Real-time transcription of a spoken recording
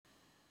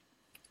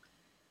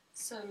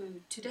So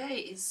today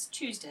is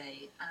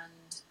Tuesday,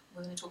 and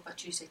we're going to talk about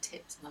Tuesday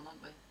tips, Mum,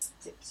 aren't we?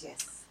 Tips,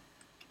 yes.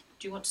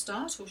 Do you want to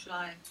start, or shall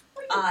I?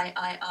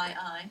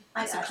 I.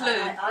 That's a clue.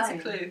 That's a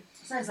clue.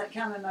 Sounds like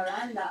Carmen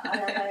Miranda.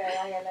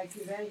 I like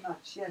you very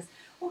much. Yes.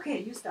 Okay,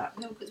 you start.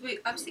 No, because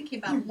I was thinking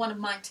about one of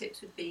my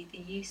tips would be the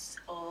use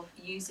of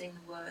using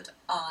the word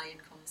I in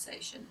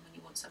conversation when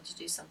you want someone to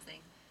do something.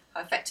 How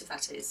effective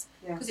that is,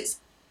 because it's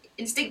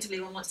instinctively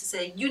one wants to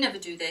say you never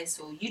do this,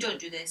 or you don't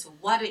do this, or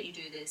why don't you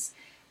do this.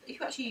 But if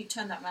you actually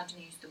turn that around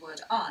and use the word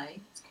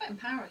I, it's quite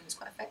empowering. It's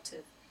quite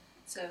effective.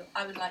 So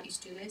I would like you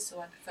to do this,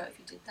 or I prefer if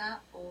you did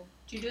that, or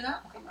do you do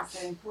that? I think that's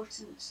very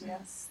important,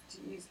 yes, to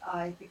use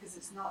I, because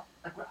it's not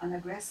an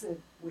aggressive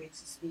way to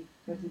speak,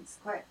 but it's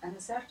quite an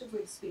assertive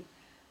way to speak.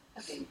 I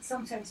think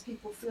sometimes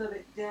people feel a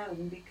bit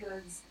down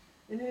because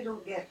they maybe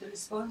don't get the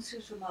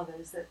responses from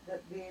others that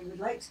they would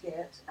like to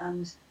get,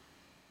 and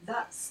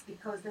that's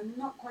because they're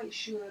not quite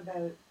sure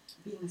about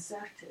being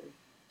assertive.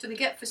 So they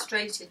get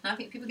frustrated, and I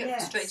think people get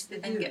frustrated, they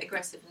then get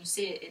aggressive, and you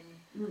see it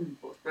in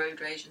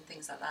road rage and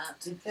things like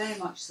that. Very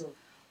much so.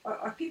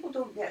 Or people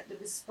don't get the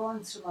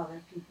response from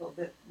other people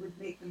that would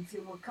make them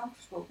feel more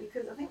comfortable,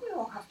 because I think we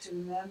all have to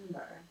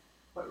remember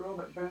what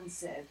Robert Burns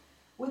said,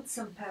 with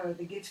some power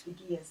the gift to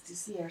give us to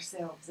see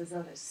ourselves as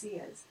others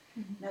see us.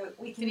 Now,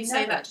 we can Did he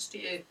say that just to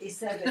you? He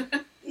said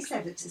it. He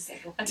said it to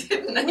several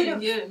people. I didn't know you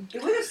knew him. He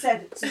would have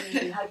said it to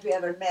me had we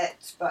ever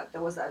met, but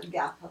there was a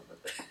gap of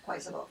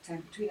quite a lot of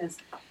time between us.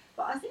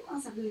 But I think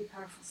that's a really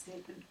powerful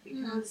statement,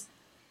 because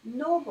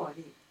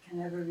nobody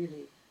can ever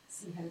really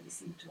see how they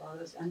seem to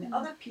others, and the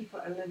other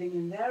people are living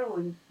in their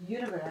own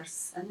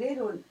universe, and they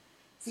don't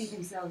see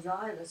themselves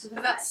either. So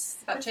that's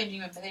about changing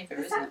your own behaviour,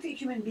 the isn't fact that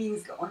human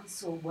beings get on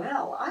so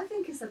well, I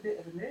think, is a bit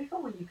of a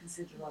miracle when you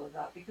consider all of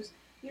that, because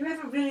you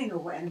never really know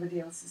what anybody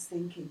else is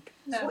thinking.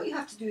 No. So what you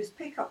have to do is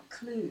pick up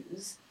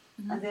clues,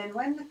 and then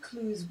when the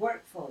clues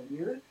work for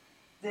you,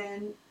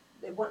 then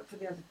they work for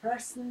the other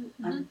person,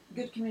 and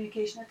good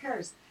communication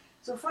occurs.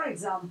 So, for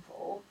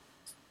example,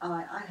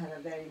 I had a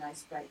very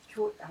nice bright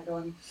coat I had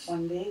on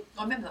one day.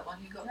 I remember that one.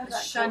 You got the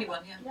shiny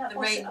one, the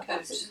raincoat.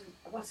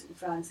 I bought it in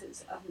France.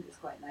 I think it's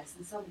quite nice.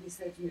 And somebody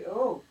said to me,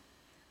 "Oh,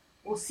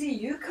 we'll see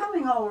you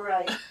coming all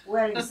right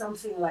wearing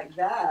something like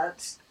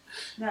that."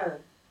 Now,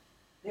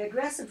 the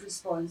aggressive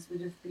response would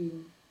have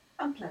been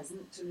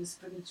unpleasant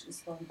for me to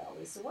respond that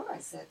way. So what I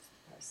said to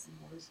the person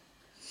was,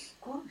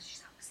 "Gosh,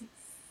 that was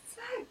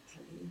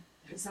exactly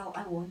the result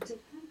I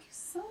wanted. Thank you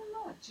so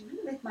much. You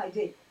really made my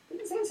day."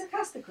 Didn't say it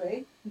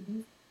sarcastically,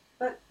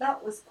 but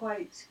that was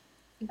quite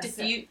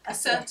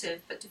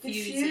assertive, but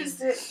diffusing.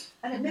 Diffused it,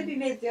 and it maybe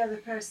made the other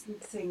person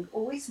think,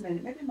 "Oh, wait a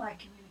minute, maybe my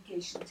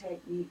communication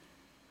technique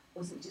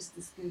wasn't just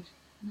as good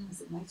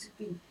as it might have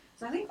been."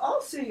 So I think all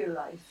through your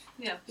life,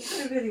 you've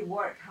got to really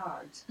work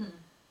hard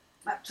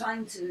at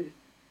trying to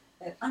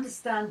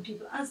understand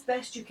people as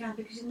best you can,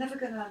 because you're never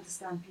going to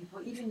understand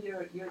people, even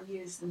your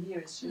nearest and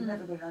dearest. You're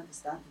never going to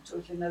understand them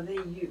totally. Now they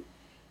you.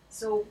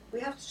 So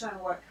we have to try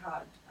and work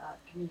hard at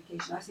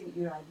communication. I think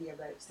your idea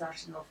about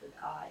starting off with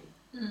I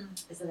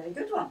is a very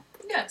good one.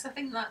 Yeah, because I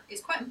think that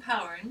it's quite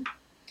empowering,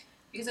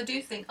 because I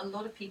do think a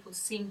lot of people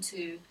seem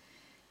to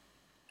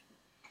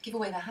give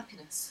away their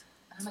happiness.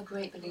 And I'm a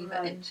great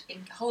believer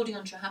in holding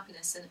on to your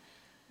happiness, and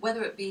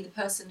whether it be the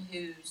person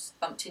who's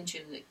bumped into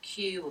you in the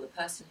queue, or the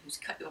person who's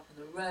cut you up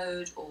on the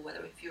road, or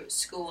whether if you're at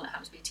school and it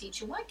happens to be a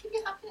teacher, why give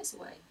your happiness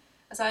away?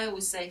 As I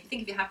always say, if you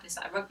think of your happiness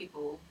like a rugby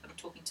ball, I'm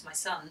talking to my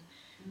son,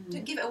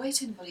 don't give it away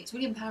to anybody. It's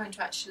really empowering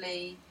to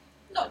actually,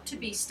 not to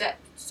be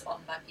stepped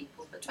on by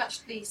people, but to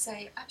actually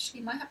say,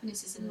 actually, my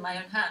happiness is in my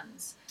own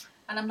hands,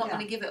 and I'm not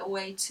going to give it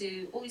away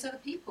to all these other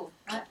people.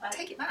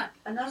 Take it back.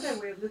 Another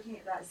way of looking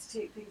at that is to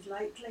take things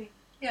lightly.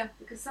 Yeah.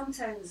 Because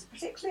sometimes,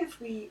 particularly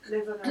if we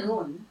live on our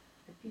own,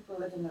 if people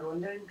live on their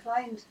own, they're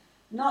inclined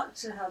not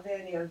to have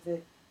any of the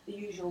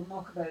usual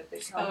knockabout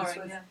that comes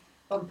with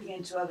bumping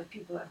into other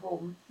people at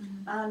home.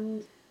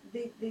 And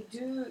they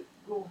do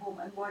go home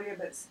and worry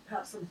about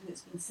perhaps something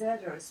that's been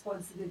said or a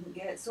response they didn't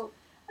get. So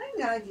I think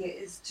the idea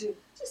is to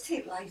just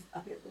take life a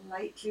bit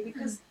lightly,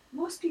 because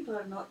most people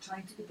are not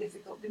trying to be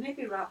difficult. They may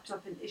be wrapped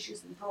up in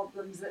issues and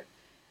problems that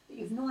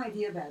you've no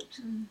idea about.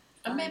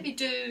 And maybe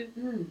do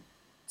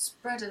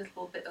spread a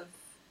little bit of,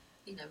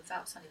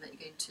 without something that you're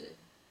going to...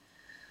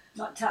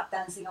 Not tap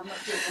dancing, I'm not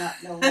doing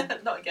that, no.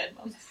 Not again,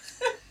 Mum.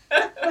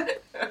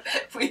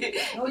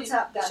 No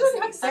tap dancing. Sure,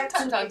 you haven't done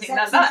tap dancing.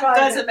 Now that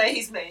does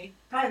amaze me.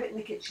 Private in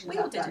the kitchen. We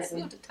all did it.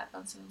 We all did tap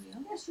dancing when we were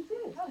young. Yes, you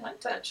did. I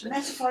liked it, actually.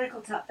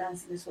 Metaphorical tap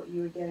dancing is what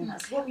you were getting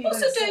at. So what were you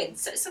also going to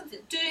say?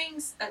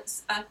 doing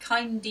a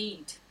kind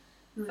deed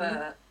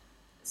for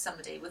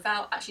somebody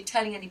without actually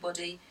telling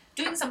anybody.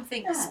 Doing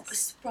something,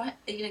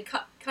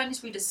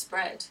 kindness readers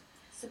spread.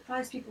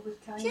 Surprise people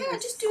with kindness. Yeah,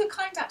 just do a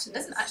kind act. It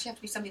doesn't actually have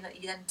to be something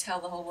that you then tell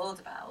the whole world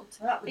about.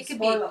 Well, that would it could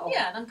spoil be it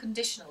all. an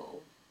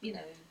unconditional,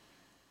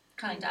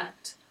 kind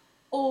act.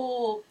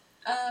 Or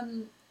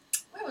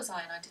where was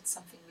I? And I did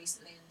something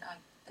recently,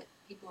 and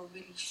people were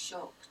really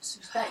shocked.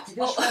 Back to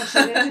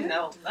dishwasher,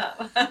 no.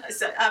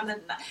 So a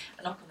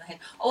knock on the head.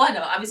 Oh, I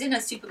know. I was in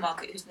a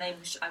supermarket whose name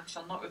I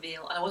shall not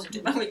reveal, and I wasn't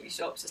doing my weekly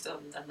shops. I still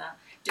haven't done that.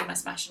 Doing my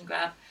smash and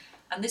grab,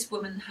 and this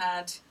woman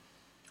had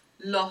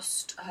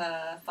lost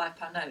her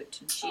 £5 note,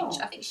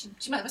 and I think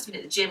she must have been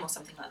at the gym or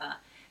something like that.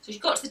 So she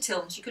got to the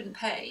till and she couldn't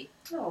pay,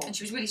 and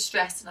she was really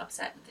stressed and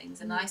upset and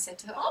things. And I said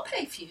to her, "I'll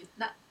pay for you."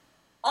 Now,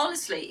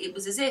 honestly, it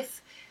was as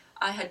if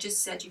I had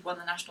just said you've won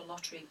the national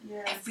lottery.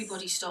 Yes.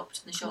 Everybody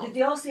stopped in the shop. Did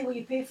they all say, "Will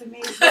you pay for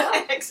me as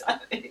well?"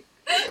 Exactly.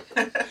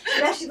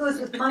 There she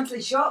goes with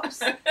monthly shops.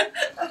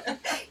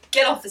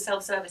 Get off the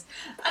self-service.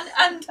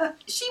 And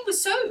she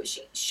was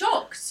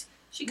shocked.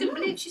 She couldn't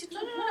believe. She said,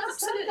 "No,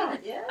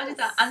 absolutely." Yes. I did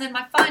that. And then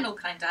my final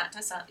kind act,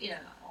 I said,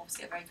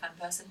 obviously a very kind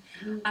person.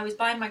 I was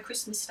buying my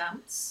Christmas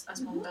stamps,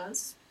 as one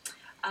does.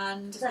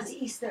 And that's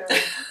Easter,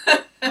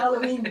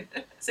 Halloween.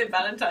 St.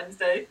 Valentine's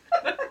Day.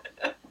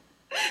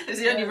 It was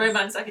the only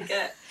romance I could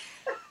get.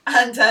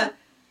 And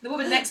the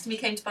woman next to me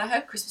came to buy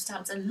her Christmas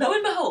stamps, and lo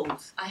and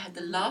behold, I had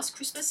the last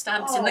Christmas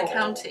stamps in the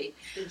county.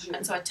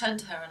 And so I turned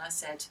to her and I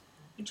said,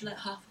 "Would you like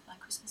half of my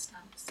Christmas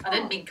stamps?" I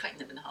didn't mean cutting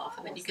them in half.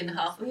 I meant you can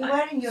half of Were you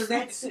wearing your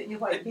red suit and your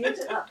white beard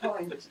at that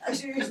point,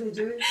 as you usually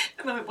do?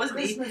 No, it wasn't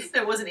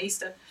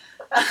Easter.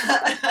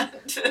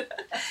 And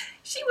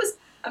she was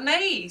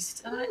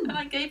amazed, and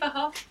I gave her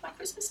half of my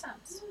Christmas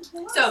stamps.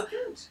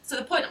 So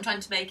the point I'm trying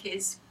to make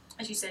is,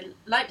 as you say,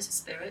 lightness of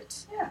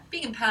spirit,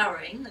 being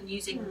empowering and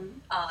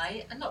using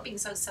I, and not being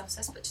so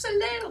self-obsessed, but just a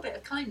little bit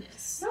of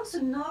kindness. And also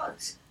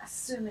not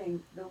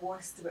assuming the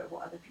worst about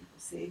what other people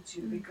say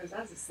to you, because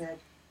as I said,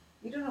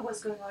 you don't know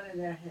what's going on in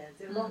their heads.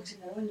 They're locked in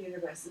their own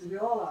universe, as we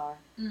all are,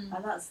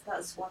 and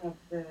that's one of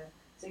the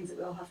things that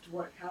we all have to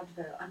work hard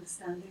about,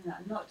 understanding that,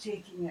 and not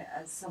taking it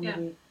as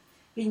somebody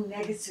being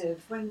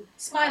negative. When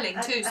smiling.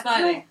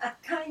 A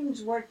kind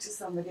word to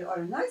somebody or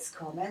a nice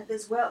comment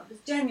that's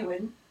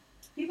genuine.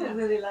 People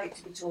really like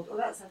to be told, "Oh,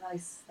 that's a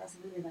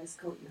really nice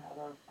coat you have,"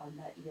 or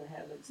 "Your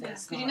hair looks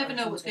nice." Because you never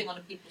know what's going on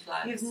in people's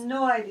lives. You have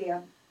no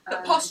idea.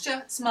 But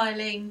posture,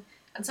 smiling,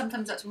 and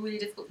sometimes that's really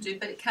difficult to do,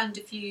 but it can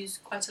diffuse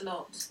quite a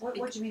lot. What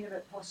do you mean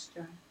about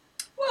posture?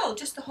 Well,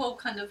 just the whole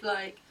kind of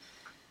I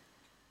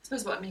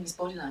suppose what I mean is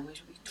body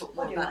language. We can talk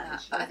more about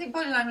that. But I think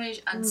body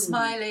language and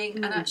smiling,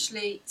 and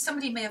actually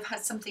somebody may have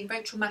had something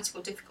very traumatic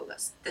or difficult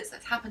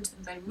that's happened to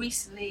them very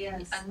recently,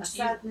 and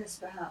sadness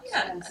perhaps.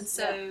 Yeah, and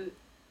so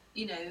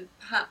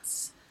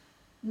perhaps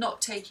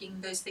not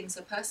taking those things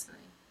so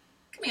personally,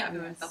 coming out of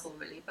your own bubble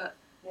really. But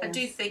I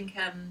do think,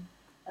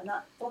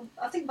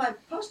 I think my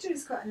posture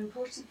is quite an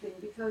important thing,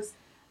 because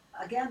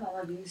again, my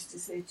mother used to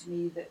say to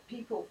me that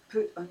people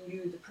put on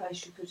you the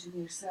price you put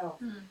on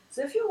yourself.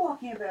 So if you're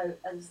walking about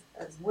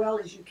as well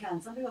as you can,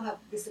 some people have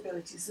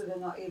disabilities so they're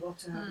not able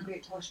to have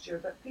great posture,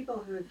 but people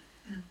who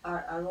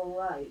are all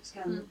right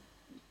can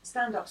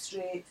stand up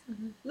straight,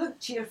 look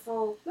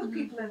cheerful, look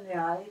people in the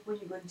eye when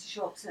you go into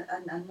shops,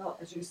 and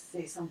not, as you used to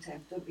say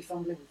sometimes, don't be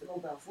fumbling with the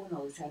mobile phone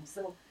all the time.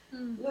 So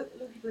look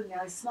people in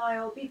the eye,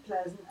 smile, be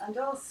pleasant, and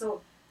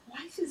also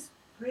life is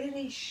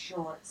really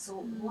short, so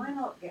why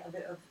not get a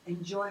bit of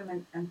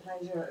enjoyment and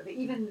pleasure out of it,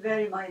 even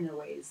very minor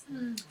ways.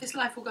 This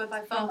life will go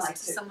by fast,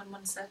 as someone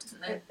once said,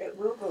 didn't they? It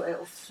will go, it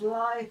will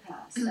fly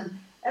past, and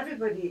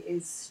everybody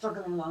is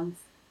struggling along,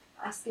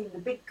 asking the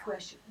big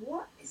question,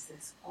 what is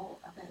this all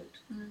about?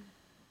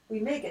 We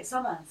may get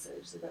some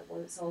answers about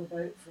what it's all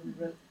about from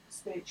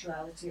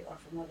spirituality or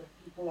from other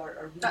people,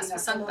 or reading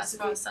that's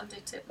for our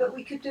Sunday tip. But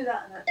we could do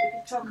that, we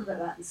could talk about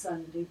that on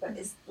Sunday, but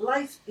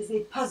life is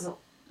a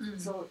puzzle.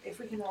 So if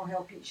we can all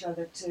help each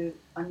other to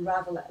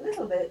unravel it a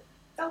little bit,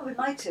 that would be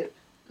my tip.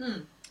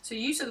 So you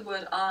used the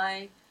word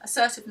I,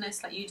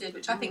 assertiveness like you did,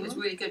 which I think was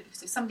really good,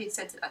 because if somebody had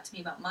said that to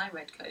me about my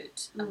red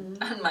coat and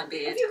my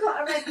beard. Have you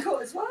got a red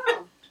coat as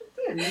well?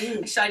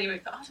 A shiny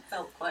red coat, I'd have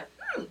felt quite...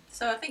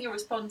 So I think your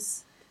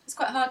response, it's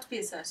quite hard to be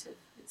assertive.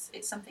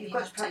 It's something you've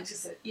got to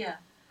practice it. Yeah.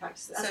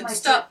 Practice it. That's so my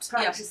start, tip.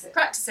 Practice it.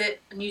 Practice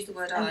it and use the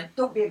word I.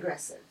 Don't be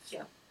aggressive.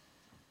 Yeah.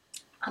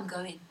 I'm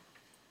going.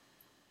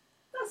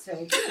 That's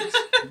very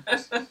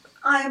good.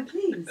 I am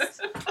pleased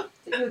that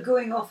you're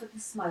going off with a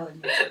smile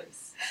on your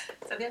face.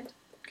 Is that the end?